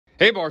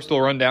Hey,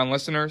 Barstool Rundown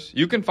listeners.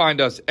 You can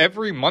find us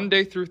every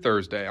Monday through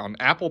Thursday on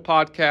Apple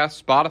Podcasts,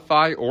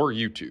 Spotify, or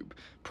YouTube.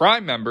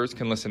 Prime members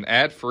can listen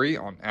ad-free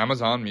on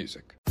Amazon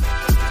Music.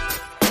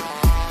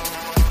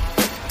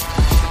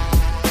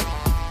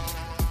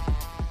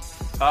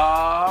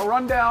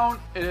 Rundown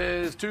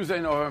is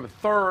Tuesday, November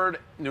 3rd.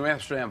 New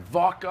Amsterdam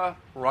Vodka.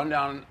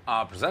 Rundown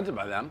presented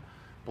by them.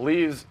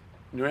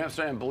 New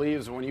Amsterdam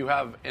believes when you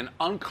have an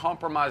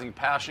uncompromising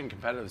passion,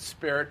 competitive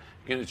spirit,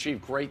 you can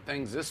achieve great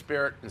things. This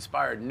spirit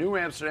inspired New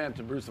Amsterdam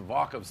to produce a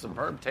vodka of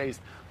superb taste,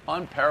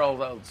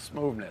 unparalleled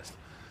smoothness.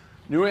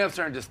 New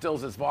Amsterdam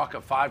distills its vodka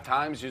 5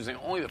 times using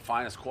only the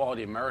finest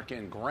quality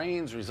American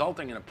grains,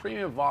 resulting in a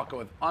premium vodka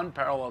with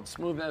unparalleled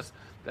smoothness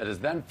that is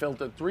then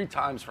filtered 3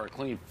 times for a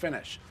clean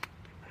finish.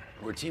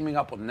 We're teaming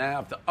up with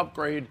NAV to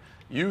upgrade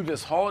you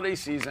this holiday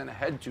season.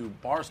 Head to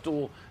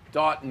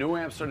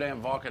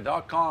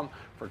barstool.newamsterdamvodka.com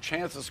for a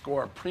chance to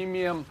score a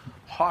premium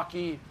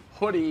hockey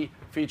hoodie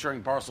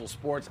featuring Barstool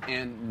Sports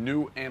and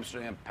New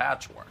Amsterdam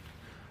patchwork.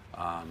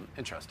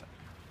 Interesting.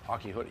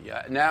 Hockey hoodie,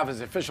 yeah. NAV is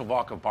the official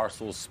vodka of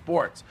Barstool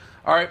Sports.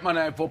 All right,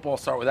 Monday Night Football,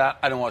 start with that.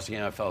 I didn't watch the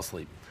game. I fell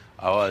asleep.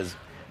 I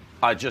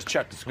just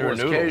checked the scores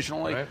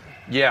occasionally. Right?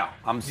 Yeah.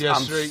 You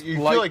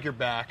feel like you're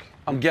back.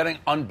 I'm getting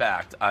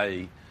unbacked.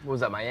 What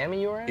was that,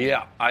 Miami you were in?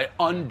 Yeah, I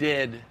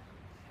undid.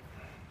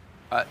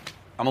 I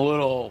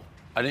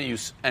didn't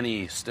use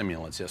any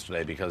stimulants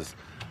yesterday because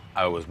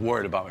I was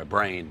worried about my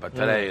brain. But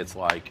today it's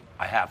like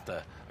I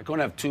couldn't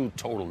have 2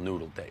 total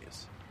noodle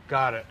days.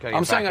 Got it.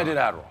 I'm saying I did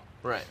Adderall.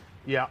 Right.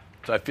 Yeah.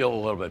 So I feel a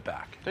little bit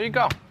back. There you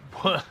go.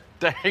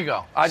 There you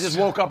go. I just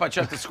woke up, I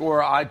checked the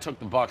score, I took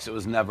the Bucks. It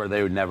was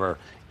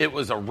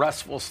a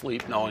restful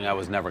sleep knowing I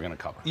was never going to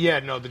cover. Yeah,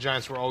 no, the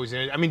Giants were always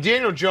in it. I mean,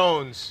 Daniel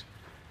Jones,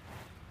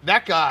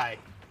 that guy,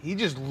 he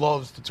just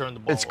loves to turn the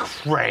ball It's over.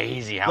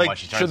 Crazy how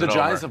much he turns it over. Should the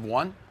Giants have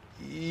won?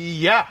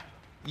 Yeah.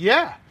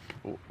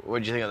 What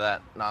did you think of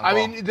that non-call? I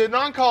mean, the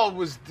non-call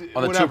was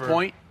on the whatever.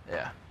 2-point?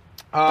 Yeah.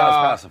 That was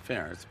pass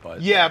interference,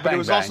 but it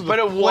was also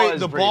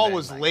the ball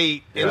was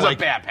late. It was a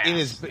bad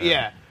pass.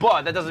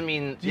 But that doesn't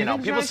mean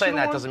people saying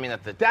that doesn't mean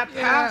that that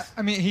pass.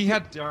 I mean, he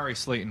had Darius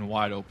Slayton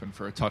wide open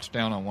for a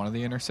touchdown on one of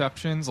the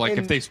interceptions. Like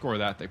if they score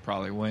that, they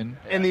probably win.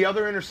 And the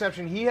other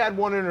interception, he had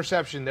one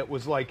interception that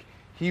was like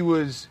he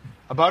was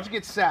about to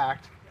get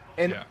sacked,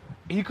 and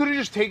he could have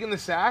just taken the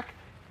sack.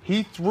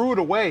 He threw it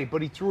away,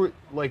 but he threw it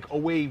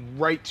away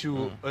right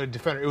to a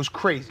defender. It was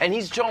crazy. And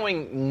he's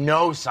showing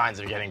no signs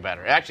of getting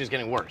better. Actually, it's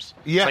getting worse.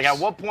 Yes. It's like, at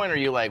what point are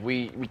you like,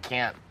 we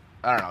can't,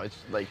 I don't know, it's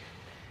like,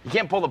 you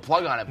can't pull the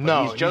plug on it,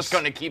 but he's just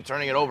going to keep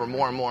turning it over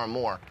more and more and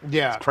more.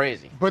 Yeah. It's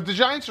crazy. But the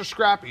Giants are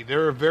scrappy.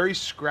 They're a very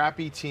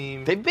scrappy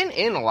team. They've been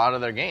in a lot of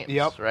their games,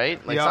 right?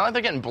 It's not like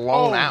they're getting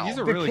blown out. He's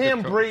a the really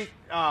Cam good coach.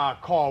 Brate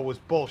call was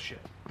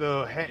bullshit.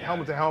 The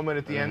helmet to helmet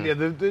at the end. Yeah,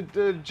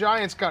 the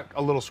Giants got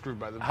a little screwed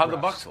by the How'd the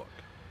refs. Bucks look?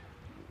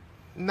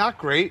 Not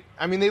great.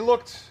 I mean, they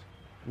looked.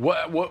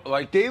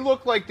 They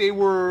looked like they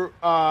were.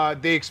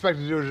 They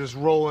expected to just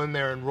roll in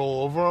there and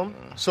roll over them.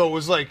 So it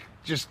was like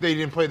just they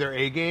didn't play their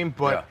A game.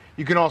 But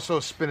you can also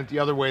spin it the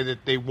other way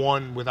that they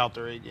won without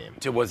their A game.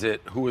 Was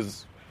it who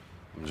was?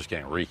 I'm just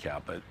getting a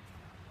recap, but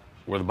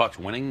were the Bucks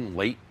winning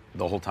late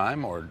the whole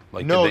time, or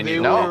no? Did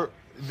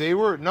they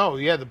were no.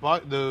 Yeah,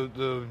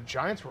 the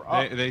Giants were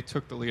up. They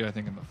took the lead, I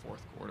think, in the 4th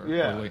quarter.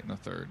 Yeah. Or late in the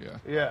 3rd. Yeah.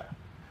 Yeah.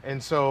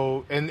 And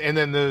so, and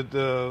then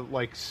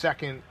the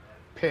second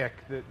pick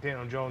that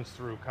Daniel Jones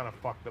threw kind of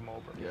fucked them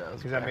over. Yeah,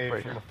 because that made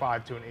it from a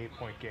 5 to an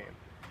 8-point game.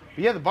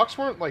 But yeah, the Bucks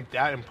weren't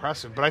that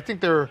impressive. But I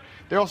think they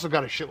also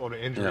got a shitload of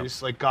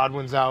injuries. Like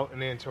Godwin's out,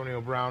 and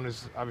Antonio Brown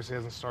obviously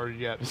hasn't started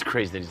yet. It's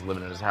crazy that he's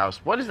living in his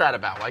house. What is that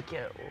about? Why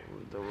can't?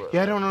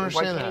 I don't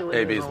understand that.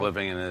 AB's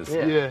living in his.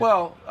 Yeah.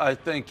 Well, I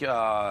think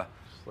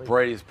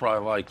Brady's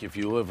probably like, if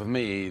you live with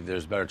me,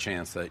 there's a better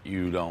chance that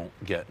you don't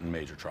get in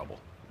major trouble.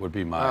 Would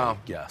be my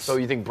guess. So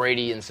you think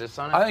Brady insists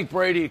on it? I think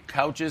Brady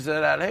couches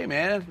it at, hey,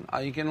 man,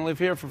 you can live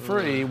here for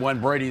free, when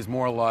Brady's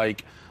more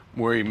like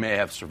where he may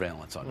have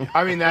surveillance on you.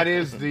 I mean, that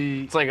is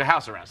the... It's like a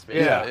house arrest,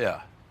 basically.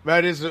 Yeah.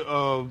 That is,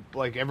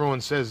 like everyone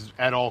says,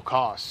 at all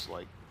costs.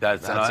 Like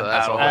That's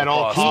at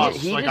all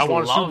costs. He like, just I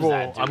want a Super loves Bowl.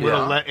 that dude. I'm going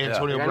to let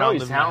Antonio I know Brown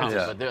he's live in my house.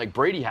 talented, but they're like,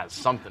 Brady has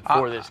something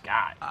for this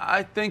guy.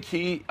 I think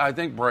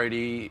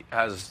Brady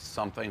has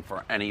something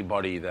for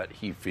anybody that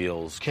he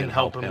feels can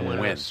help him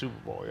win a Super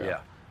Bowl. Yeah.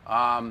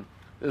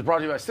 This is brought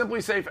to you by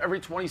Simply Safe. Every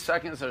 20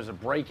 seconds, there's a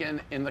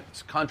break-in the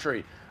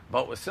country.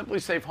 But with Simply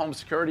Safe Home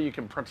Security, you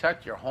can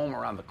protect your home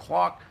around the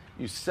clock.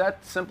 You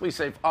set Simply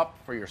Safe up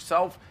for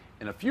yourself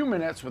in a few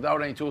minutes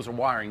without any tools or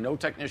wiring. No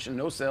technician,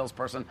 no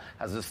salesperson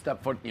has to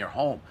step foot in your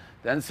home.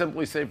 Then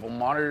Simply Safe will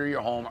monitor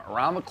your home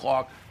around the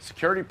clock.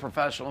 Security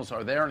professionals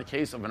are there in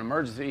case of an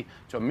emergency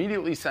to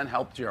immediately send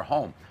help to your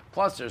home.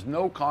 Plus, there's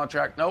no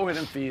contract, no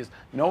hidden fees,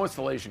 no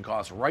installation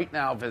costs. Right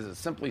now, visit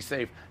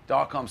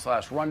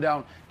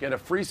simplysafe.com/rundown. Get a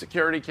free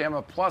security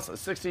camera plus a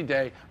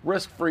 60-day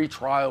risk-free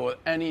trial with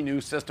any new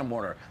system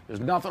order. There's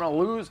nothing to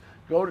lose.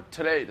 Go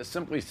today to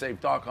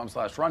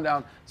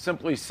simplysafe.com/rundown,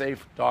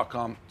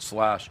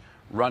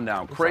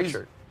 simplysafe.com/rundown.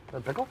 Crazy. A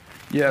pickle?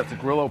 Yeah, it's a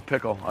Grillo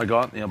pickle. I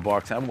got in the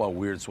box. I have a lot of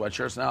weird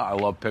sweatshirts now. I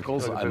love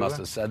pickles. I must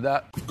have said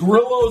that.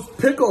 Grillo's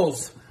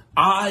Pickles.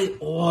 I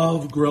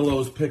love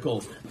Grillo's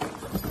Pickles.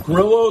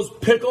 Grillo's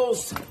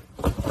Pickles.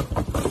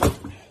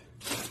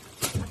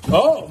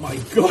 Oh, my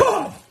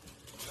God.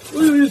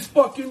 Look at these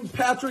fucking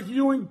Patrick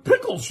Ewing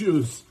pickle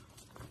shoes.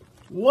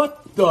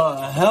 What the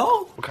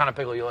hell? What kind of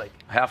pickle you like?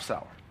 Half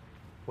sour.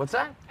 What's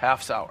that?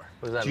 Half sour.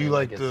 What does that Do mean? you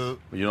like the?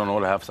 You don't know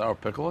what a half sour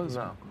pickle is?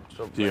 No.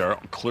 So, You're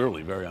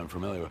clearly very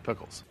unfamiliar with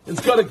pickles. It's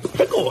got a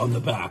pickle on the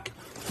back.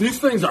 These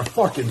things are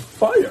fucking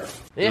fire.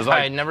 yeah,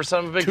 like I never said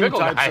I'm a big Two pickle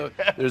types guy.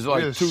 of, there's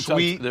like There's two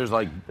sweet. types. There's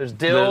like There's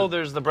dill,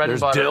 there's the bread and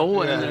butter. There's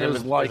dill, Yeah. and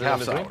there's like Is there half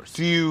in between? sours.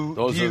 Do you?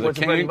 Those do are you the What's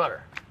the bread and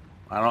butter?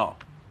 I don't know.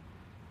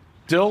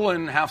 Dill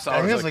and half sour I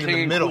think is it's like like in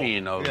king the middle. and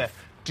queen of Yeah.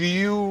 Do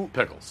you?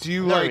 pickles. Do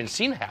you I've never like even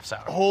seen half sour.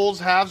 wholes,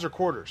 halves, or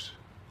quarters?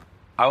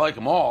 I like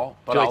them all,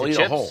 but Do you like I'll the eat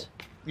chips? a whole.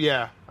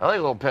 Yeah. I like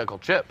a little pickle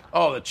chip.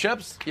 Oh, the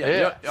chips?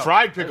 Yeah.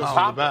 Fried pickles Oh,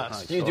 are the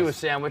best. Do you do a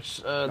sandwich?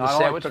 The No, I don't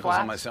sandwich like pickles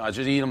on my flats? sandwich. I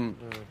just eat them.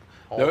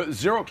 They're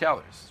 0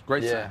 calories.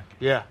 Great Yeah. snack.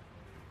 Yeah.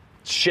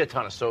 Shit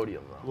ton of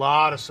sodium though. A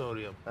lot of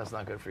sodium. That's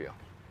not good for you.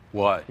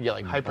 What? You get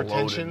like bloated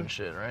Hypertension. and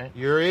shit, right?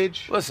 Your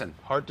age? Listen,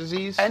 Heart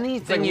disease? It's like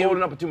anything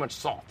loading up with too much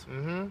salt.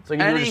 Mm-hmm. It's like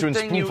you're just doing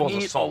anything you spoonfuls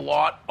of eat a salt.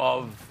 lot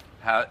of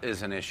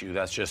is an issue.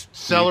 That's just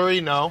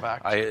Celery? No.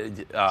 Fact.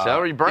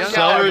 Celery burn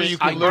Celery, you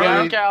I can burn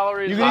literally.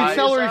 calories. You can I- eat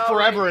celery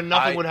forever and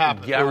nothing I would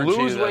happen. guarantee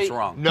You'll lose you that's weight.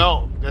 wrong.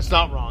 No, that's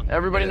not wrong.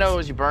 Everybody It is.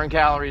 knows you burn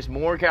calories,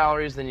 more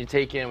calories than you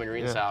take in when you're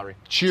eating celery.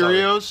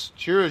 Cheerios?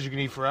 Cheerios you can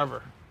eat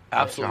forever.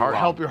 Absolutely heart.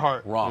 wrong. Help your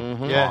heart.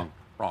 Wrong. Yeah. Wrong.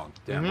 Wrong.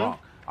 Damn wrong.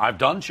 I've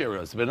done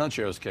Cheerios. I've been on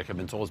Cheerios kick. I've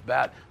been told it's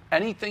bad.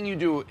 Anything you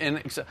do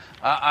in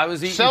I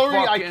was eating Celery,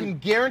 I fucking, can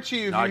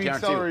guarantee you if no, I you eat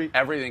guarantee celery.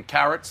 everything.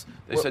 Carrots.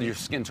 They said your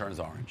skin turns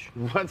orange.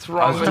 What's I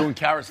wrong was with doing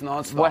carrots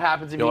nonstop. What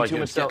happens if you You're eat too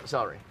like, much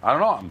celery? I don't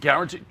know. I'm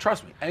guaranteed.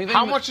 Trust me. Anything.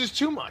 How much is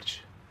too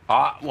much?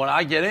 When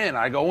I get in,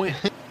 I go in.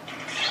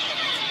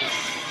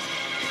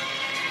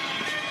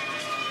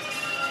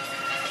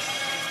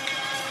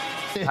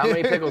 How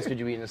many pickles could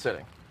you eat in a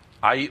sitting?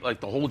 I eat like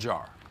the whole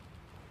jar.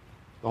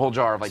 The whole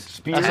jar of like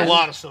speed. That's a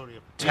lot of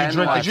sodium. Do you 10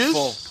 drink the like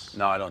juice? full-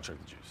 No, I don't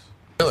drink the juice.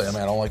 Really? I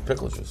mean, I don't like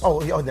pickle juice. Oh,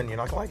 then you're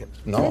not gonna like it.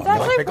 No, It's I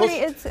like actually pickles.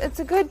 pretty. It's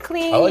a good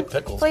clean I like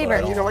pickles, but I flavor.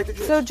 don't- You don't like the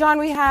juice? So John,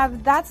 we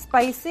have that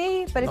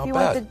spicy, but if Not you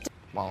bad. want the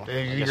Well, I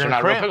You're guess gonna you're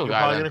not a real cramp. pickle You're guy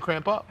probably then. gonna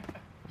cramp up.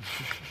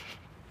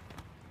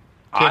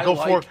 I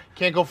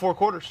Can't go 4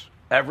 quarters.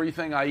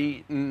 everything I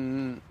eat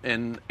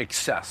in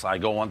excess. I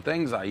go on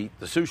things. I eat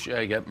the sushi.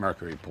 I get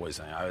mercury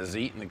poisoning. I was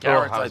eating the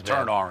carrots. that I was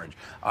turned bad. orange.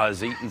 I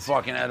was eating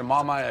fucking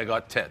edamame. I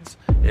got tits.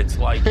 It's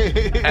like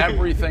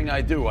everything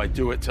I do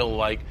it till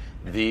like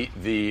the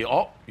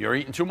you're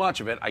eating too much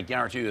of it. I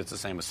guarantee you it's the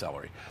same as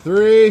celery.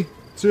 3,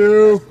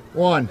 2,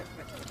 1.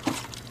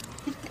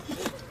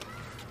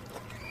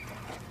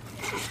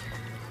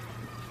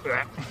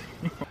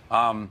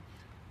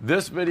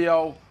 This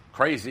video,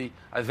 crazy.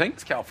 I think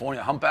it's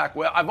California, humpback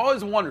whale. I've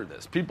always wondered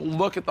this. People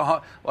look at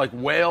like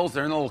whales,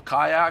 they're in little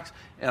kayaks,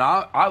 and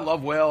I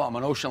love whale. I'm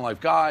an ocean life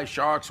guy,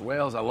 sharks,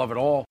 whales, I love it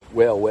all.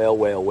 Whale, whale,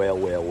 whale, whale,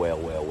 whale, whale,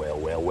 whale, whale,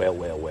 whale,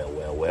 whale, whale, whale,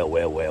 whale, whale,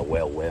 whale, whale,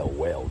 whale, whale,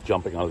 whale,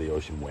 jumping out of the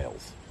ocean,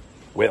 whales.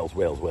 Whales,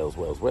 whales, whales,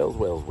 whales, whales,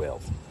 whales,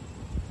 whales.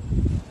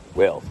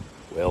 Whales,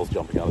 whales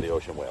jumping out of the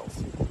ocean,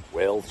 whales.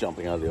 Whales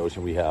jumping out of the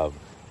ocean, we have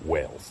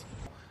whales.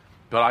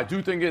 But I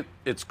do think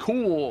it's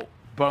cool,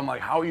 but I'm like,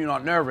 how are you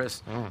not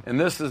nervous? And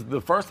this is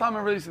the first time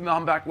I've really seen the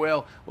humpback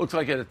whale. Looks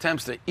like it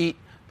attempts to eat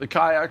the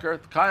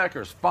kayaker. The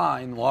kayaker's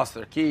fine, lost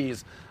their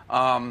keys.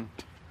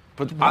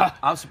 But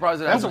I'm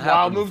surprised it That's a hasn't wild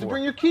happened move to before.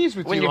 bring your keys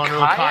with When you you're onto a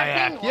kayaking?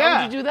 kayak. Why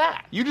Yeah. would you do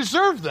that? You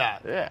deserve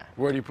that. Yeah.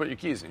 Where do you put your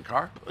keys? In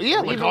car? Yeah,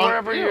 Leave like it on,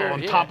 wherever yeah, you're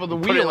on yeah. top of the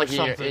Put wheel it like or in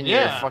your- something. in your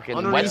yeah, fucking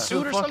underneath wetsuit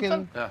the or fucking-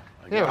 something? Yeah.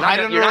 Yeah, You're hide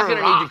not under going a to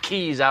need rock. your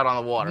keys out on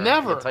the water.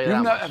 Never. I'll tell you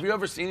that much. Have you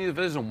ever seen any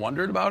videos and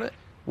wondered about it?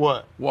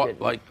 What?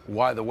 Like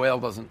why the whale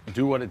doesn't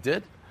do what it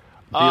did?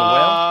 Be a whale?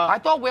 I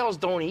thought whales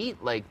don't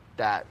eat like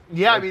that.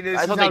 Yeah, Like, I mean, this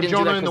I is thought they how didn't do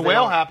Jonah that and the 'cause they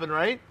whale don't- happened,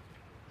 right?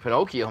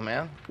 Pinocchio,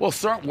 man. Well,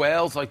 certain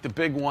whales, like the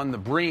big one, the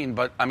bream,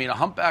 but I mean, a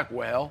humpback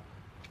whale,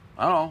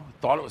 I don't know,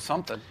 thought it was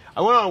something.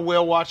 I went on a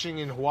whale watching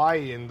in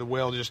Hawaii, and the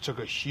whale just took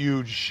a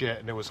huge shit,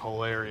 and it was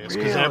hilarious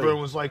because Really?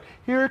 everyone was like,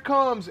 "Here it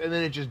comes," and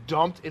then it just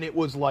dumped, and it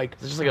was like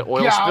Is it just like an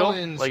oil spill?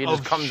 gallons Like it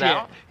just of comes shit.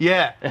 out?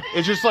 Yeah,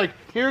 it's just like,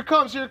 "Here it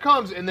comes,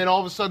 and then all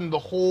of a sudden the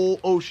whole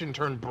ocean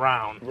turned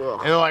brown, and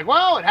they're like,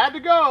 "Well, it had to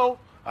go."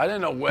 I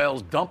didn't know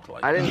whales dumped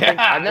like I that. didn't.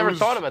 I never it was-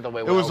 thought about the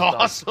way It whales was dump.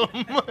 awesome.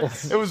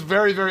 It was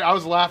very, very. I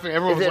was laughing.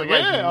 Everyone Is was it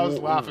like, "Yeah," I was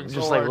laughing.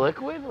 Just so like hard.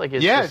 liquid? Like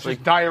it's Yeah, just it's like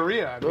just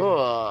diarrhea. I mean,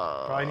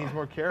 ugh. probably needs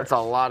more carrots. That's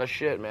a lot of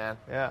shit, man.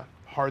 Yeah,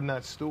 harden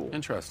that stool.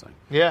 Interesting.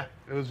 Yeah,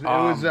 it was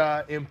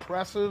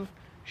impressive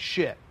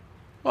shit.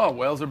 Well,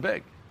 whales are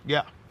big.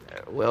 Yeah.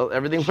 Well,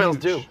 everything whales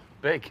do.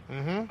 Big.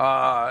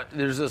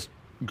 There's this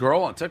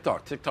girl on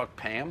TikTok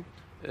Pam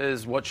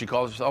is what she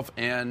calls herself,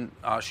 and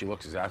she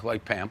looks exactly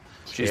like Pam.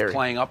 She's Scary.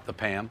 playing up the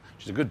Pam.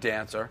 She's a good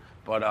dancer,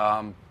 but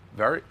I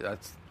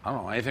don't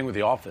know, anything with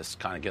The Office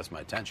kind of gets my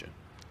attention.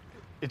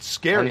 It's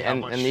scary And, how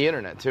and, much. and the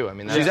internet too. I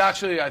mean, that's, She's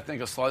actually, I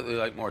think, a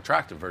slightly more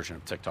attractive version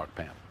of TikTok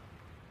Pam.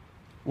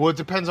 Well, it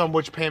depends on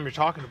which Pam you're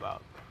talking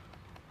about.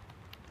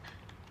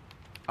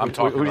 I'm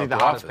talking who do you about think the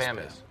the hottest office Pam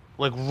Pam. is?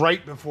 Like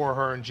right before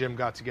her and Jim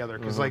got together,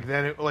 because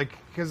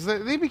because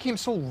they became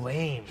so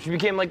lame. She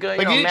became like a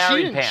she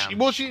married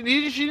Pam. She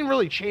didn't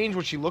really change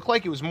what she looked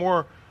like. It was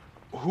more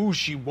who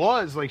she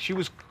was. Like she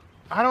was,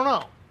 I don't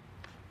know.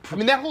 I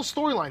mean, that whole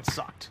storyline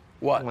sucked.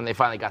 What? When they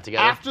finally got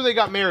together? After they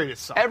got married, it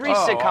sucked. Every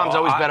sitcom's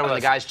always better when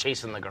the guy's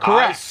chasing the girl.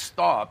 I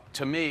stopped,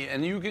 to me,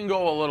 and you can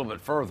go a little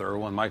bit further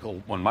when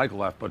Michael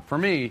left, but for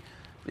me,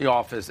 The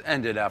Office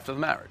ended after the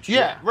marriage.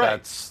 Yeah, right.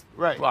 That's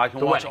right. I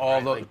can The watch wedding, all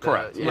right? the Like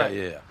correct.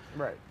 Yeah.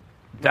 Right.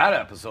 That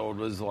episode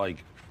was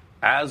like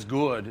as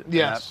good.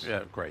 Yes.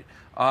 Yeah, great.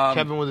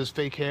 Kevin with his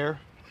fake hair.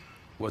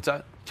 What's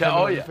that?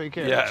 Kevin with the fake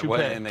hair, Yeah,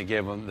 toupee. and they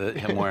gave him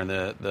wearing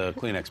the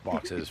Kleenex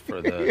boxes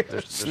for the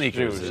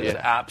sneakers. shoes, It's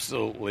yeah.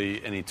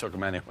 absolutely, and he took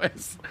them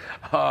anyways.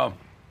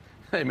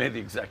 They made the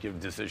executive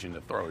decision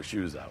to throw his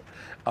shoes out.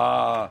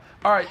 All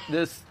right,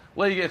 this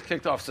lady gets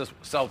kicked off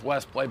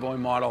Southwest, Playboy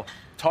model,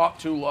 top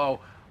too low.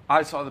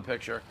 I saw the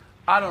picture.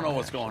 I don't know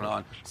what's going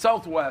on.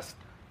 Southwest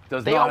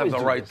does They not have always the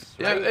do right. this,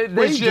 right?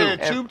 They Wait, she do. had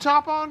a tube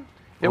top on?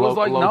 It was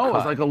like Low no, it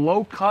was cut. like a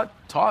low cut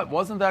top. It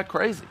wasn't that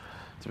crazy,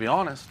 to be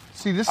honest.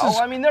 See, this is. Oh,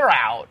 I mean, they're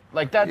out.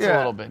 Like, that's Yeah. a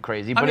little bit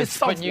crazy. I But mean, it's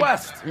but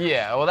Southwest.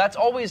 Yeah, well, that's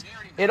always.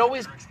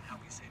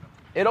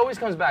 It always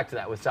comes back to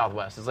that with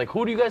Southwest. It's like,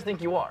 who do you guys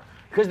think you are?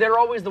 Because they're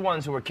always the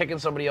ones who are kicking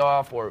somebody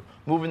off or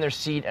moving their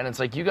seat, and it's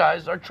like, you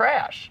guys are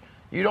trash.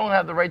 You don't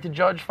have the right to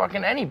judge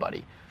fucking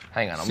anybody.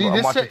 Hang on,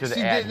 I'm watching through the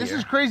ad this here.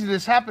 is crazy.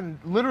 This happened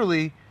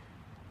literally.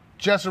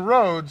 Jessa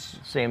Rhodes,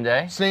 Same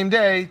day? same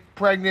day,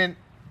 pregnant,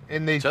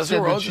 and they Jessica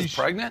said Rhodes that is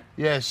pregnant?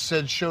 Yes,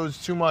 said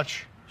shows too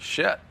much.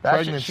 Shit.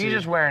 pregnancy. She's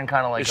just wearing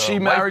kind of like Is a she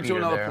wife married to beater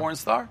another there. porn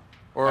star?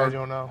 I Or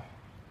don't know.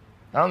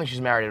 I don't think she's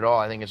married at all.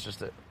 I think it's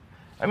just a.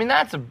 I mean,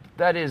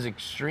 that is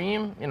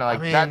extreme. You know, like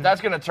I mean-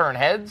 that's going to turn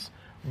heads.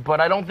 But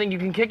I don't think you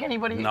can kick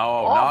anybody. no,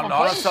 off not a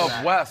on place for that.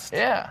 Southwest.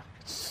 Yeah,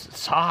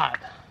 It's hot.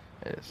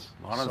 it is.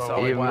 Not on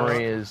So- Eva Southwest.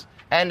 Marie is,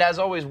 and as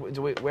always,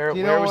 where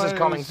You know was this what?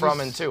 coming It's from?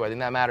 just- And too, I think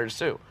that matters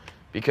too,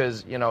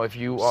 because you know if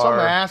you Some are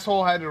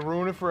asshole had to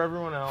ruin it for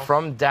everyone else.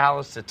 from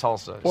Dallas to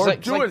Tulsa, Or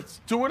it's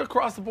like, do it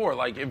across the board.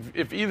 Like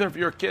if either of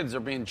your kids are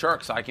being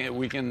jerks,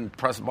 we can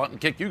press a button and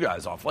kick you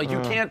guys off. Like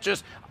you can't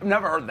just. I've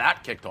never heard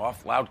that kicked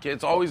off. Loud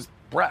kids always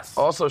breasts.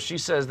 Also, she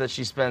says that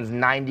she spends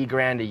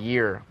 $90,000 a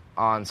year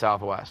on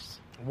Southwest.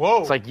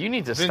 Whoa. It's like you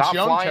need to Vince stop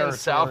Young flying territory.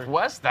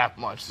 Southwest that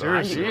much.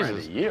 sir. Seriously.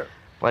 Jesus. a year.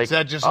 Like Is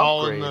that just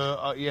all in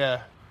upgrade. the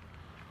yeah?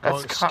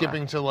 That's Skipping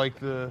kinda- to like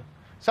the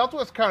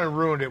Southwest kind of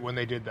ruined it when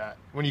they did that.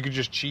 When you could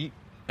just cheat.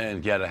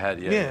 And get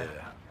ahead. Yeah.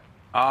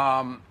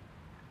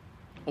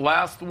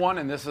 Last one,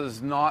 and this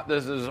is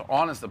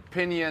honest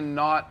opinion,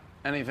 not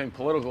anything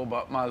political,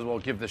 but might as well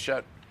give the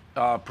shit.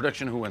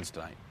 Prediction: who wins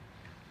tonight?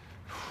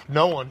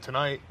 No one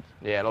tonight.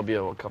 Yeah, it'll be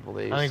a couple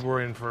days. I think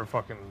we're in for a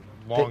fucking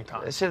long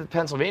time. They said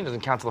Pennsylvania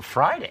doesn't count till the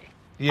Friday.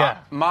 Yeah,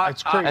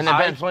 it's crazy. And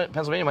then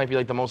Pennsylvania might be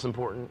like the most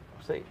important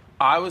state.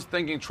 I was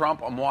thinking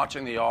Trump. I'm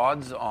watching the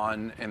odds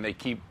on, and they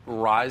keep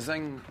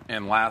rising.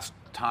 And last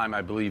time,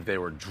 I believe they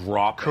were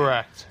dropping.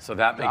 Correct. So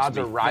that The makes odds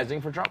me are rising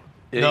for Trump.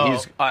 No,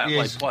 he's like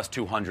he's- plus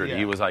 200. yeah.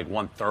 He was like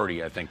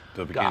 130, I think, at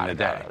the beginning of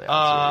the day.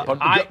 Got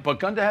it. But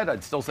gun to head,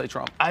 I'd still say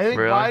Trump. I think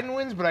Really? Biden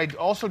wins, but I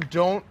also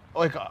don't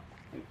like.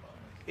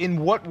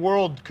 In what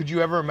world could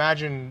you ever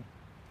imagine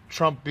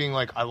Trump being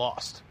like, "I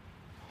lost"?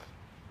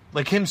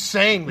 Like him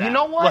saying that. You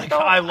know what? Like though?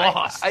 I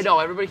lost. I know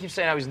everybody keeps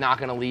saying how he's not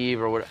going to leave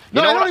or whatever.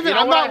 No, You know I don't what- even. you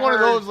know I'm what not I one of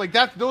heard? those like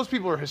that. Those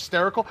people are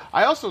hysterical.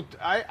 I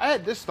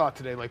had this thought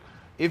today. Like,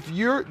 if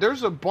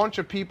there's a bunch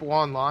of people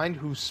online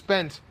who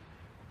spent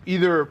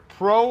either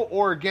pro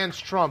or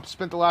against Trump,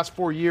 spent the last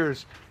 4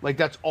 years, like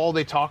that's all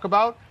they talk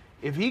about.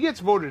 If he gets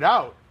voted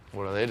out,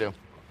 What do they do?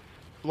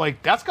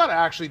 like that's got to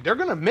actually, they're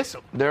gonna miss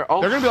him. They're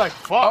gonna be like,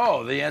 fuck.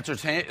 Oh, the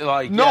entertain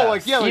like No, yes.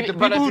 like yeah, like the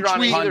But people if who you're on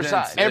tweet either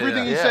side.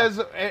 everything he Yeah.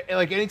 says,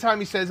 like anytime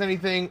he says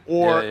anything,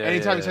 or Yeah,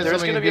 anytime he says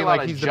There's something, going to and be a being lot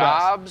like of he's the best.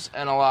 jobs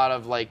and a lot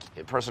of like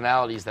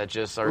personalities that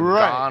just are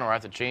Right. gone or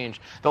have to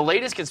change. The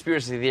latest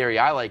conspiracy theory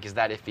I like is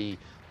that if he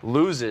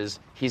loses,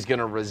 he's going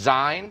to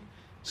resign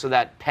so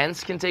that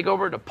Pence can take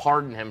over to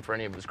pardon him for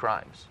any of his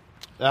crimes.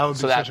 That would be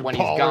So that such a when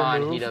he's baller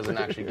gone, move. he doesn't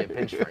actually get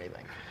pinched for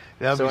anything.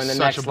 That'd So be in the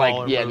such next a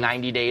baller move.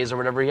 90 days or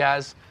whatever he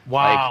has,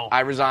 Wow. like,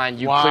 I resign,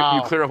 you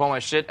Wow. clear up all my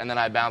shit, and then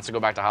I bounce to go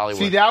back to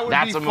Hollywood. See, that would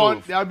That's be a fun.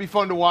 move. That would be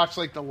fun to watch,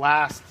 like the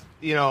last,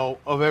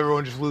 of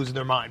everyone just losing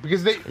their mind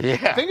because they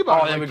Yeah. think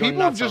about Oh, it. they Like, would go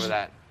people have nuts over just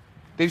that.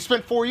 they've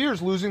spent 4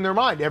 years losing their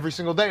mind every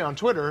single day on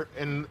Twitter,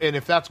 and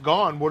if that's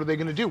gone, what are they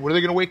going to do? What are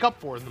they going to wake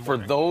up for in the For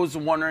morning? those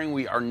wondering,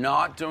 we are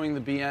not doing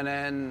the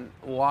BNN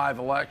live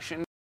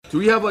election. Do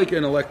we have like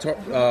an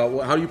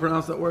how do you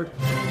pronounce that word?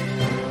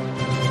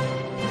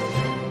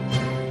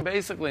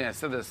 Basically, I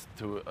said this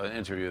to an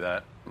interview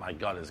that my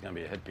gut is going to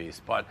be a hit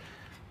piece, but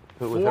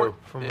with who?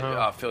 From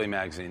who? Philly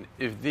Magazine.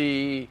 If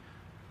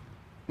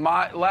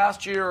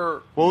last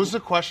year, What's the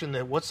question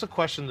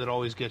that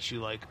always gets you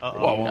like?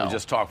 well, when no. we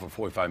just talked for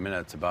 45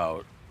 minutes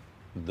about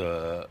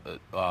the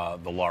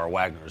Laura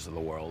Wagners of the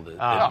world, it makes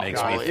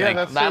me God. think. Yeah,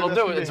 that's That'll that's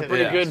do gonna it. be It's a hit.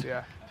 pretty Yes, good.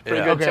 yeah. Pretty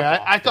Yeah. good Okay,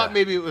 tip-off. I thought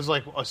maybe it was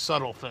like a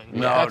subtle thing.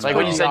 No, That's like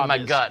when you no. said my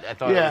gut. I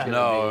thought Yeah. it was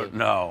gonna be...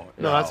 No,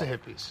 that's a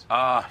hit piece.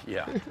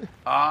 Yeah.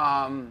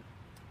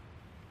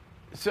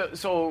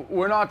 So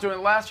we're not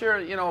doing last year.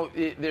 You know,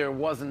 there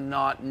was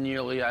not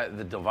nearly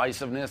the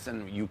divisiveness,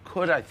 and you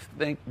could, I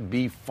think,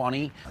 be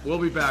funny. We'll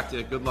be back,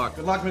 Dick. Good luck.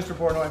 Good luck, Mr.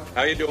 Portnoy.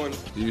 How you doing?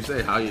 Do you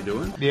say how you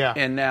doing? Yeah.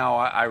 And now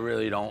I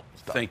really don't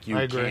think you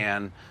I agree.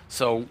 can.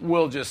 So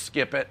we'll just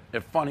skip it.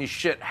 If funny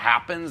shit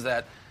happens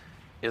that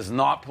is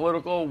not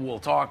political, we'll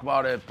talk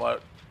about it.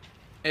 But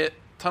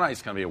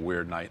tonight's going to be a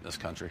weird night in this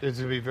country. It's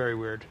going to be very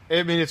weird.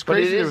 I mean, it's But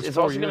crazy. it that is, it's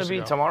 4 also going years to be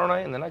ago. tomorrow night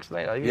and the next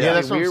night. Yeah,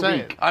 that's what I'm Weird saying.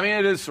 week. I mean,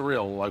 it is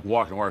surreal, like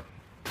walking to work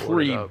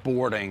Boarded up.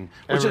 pre-boarding,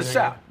 which is Everything.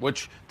 sad.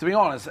 Which, to be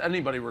honest,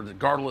 anybody,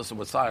 regardless of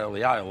what side of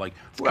the aisle, like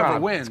whoever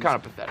wins, it's kind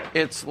of pathetic.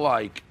 It's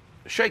like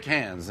shake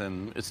hands,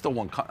 and it's still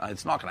one.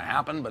 It's not going to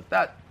happen, but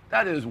that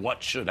is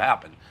what should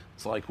happen.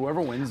 It's like whoever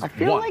wins. I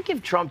feel won. like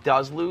if Trump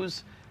does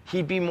lose,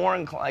 he'd be more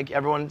like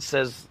everyone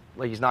says,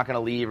 like he's not going to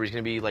leave or he's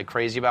going to be like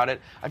crazy about it.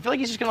 I feel like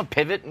he's just going to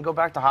pivot and go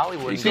back to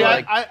Hollywood. And See, go, I-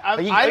 like, I-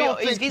 like, I don't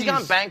think he's gone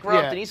he's-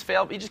 bankrupt yeah. and he's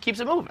failed. He just keeps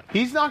it moving.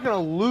 He's not going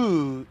to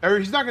lose, or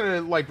he's not going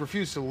to like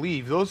refuse to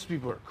leave. Those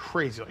people are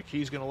crazy. Like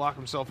he's going to lock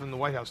himself in the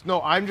White House.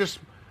 No, I'm just.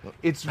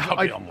 It's That'd be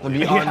like, unbelievable.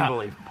 It'd be Yeah.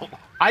 unbelievable.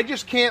 I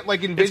just can't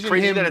like envision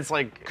crazy him. that it's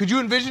like- could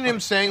you envision him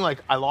saying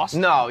like, "I lost"?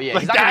 No, yeah,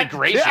 Like he's not going to that- be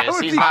gracious. That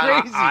would He's be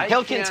not, crazy.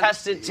 He'll can't-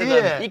 contest it to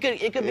Yeah. the.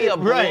 It could be a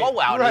Right,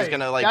 blowout. right. He's going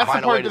to like That's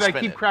find the a way part to that I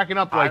spin keep it. cracking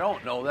up. I Like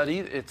don't know that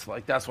it's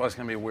like that's why it's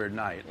going to be a weird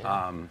night.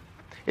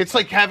 it's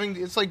like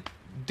having it's like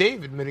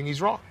Dave admitting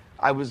he's wrong.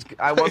 I wasn't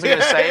going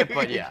to say it,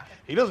 but yeah.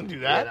 He doesn't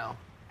do that. You know,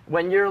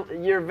 when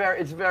you're very,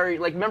 it's very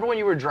like. Remember when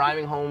you were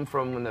driving home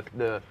from when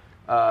the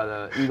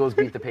Eagles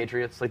beat the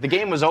Patriots? Like the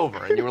game was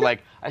over, and you were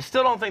like, I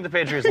still don't think the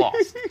Patriots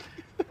lost.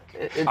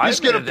 I He's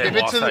going to admitted they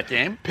pivot lost to that the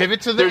game.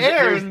 pivot to the There's-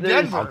 air there's- in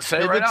there's- Denver. I'll say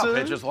it Pivot right now, to-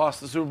 Patriots lost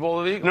the Super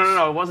Bowl to the Eagles.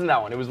 No, it wasn't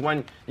that one. It was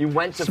when you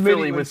went to Smitty,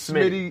 Philly when with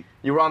Smitty.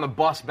 You were on the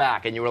bus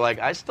back, and you were like,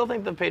 I still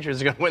think the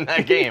Patriots are going to win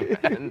that game.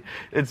 And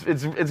it's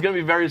going to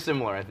be very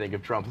similar, I think,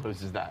 if Trump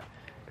loses that.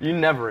 You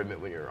never admit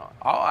when you're wrong.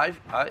 Oh,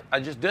 I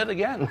just did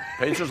again.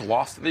 Patriots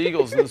lost to the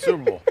Eagles in the Super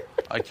Bowl.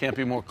 I can't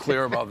be more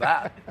clear about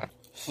that.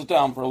 Sit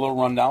down for a little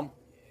rundown.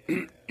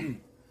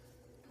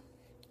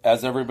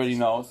 As everybody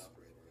knows,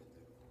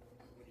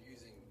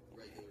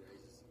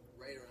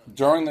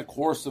 during the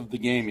course of the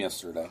game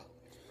yesterday,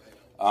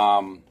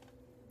 when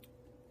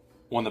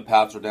the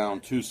Pats were down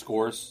 2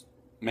 scores,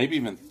 maybe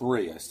even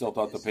 3, I still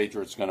thought the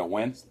Patriots were going to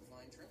win.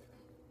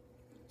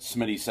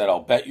 Smitty said,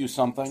 I'll bet you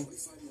something.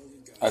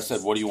 I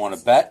said, what do you want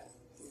to bet?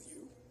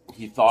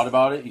 He thought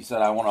about it. He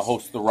said, I want to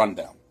host the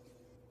rundown.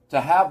 To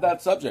have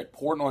that subject,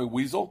 Portnoy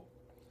Weasel,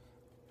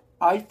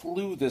 I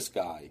flew this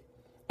guy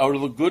out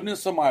of the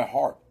goodness of my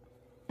heart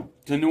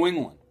to New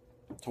England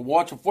to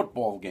watch a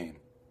football game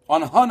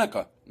on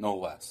Hanukkah, no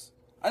less.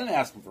 I didn't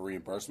ask him for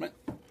reimbursement.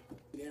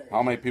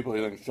 How many people do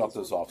you think shut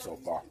this off so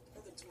far?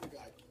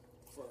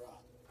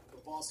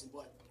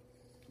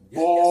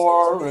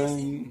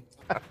 Boring.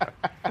 All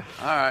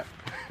right,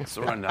 it's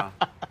the rundown.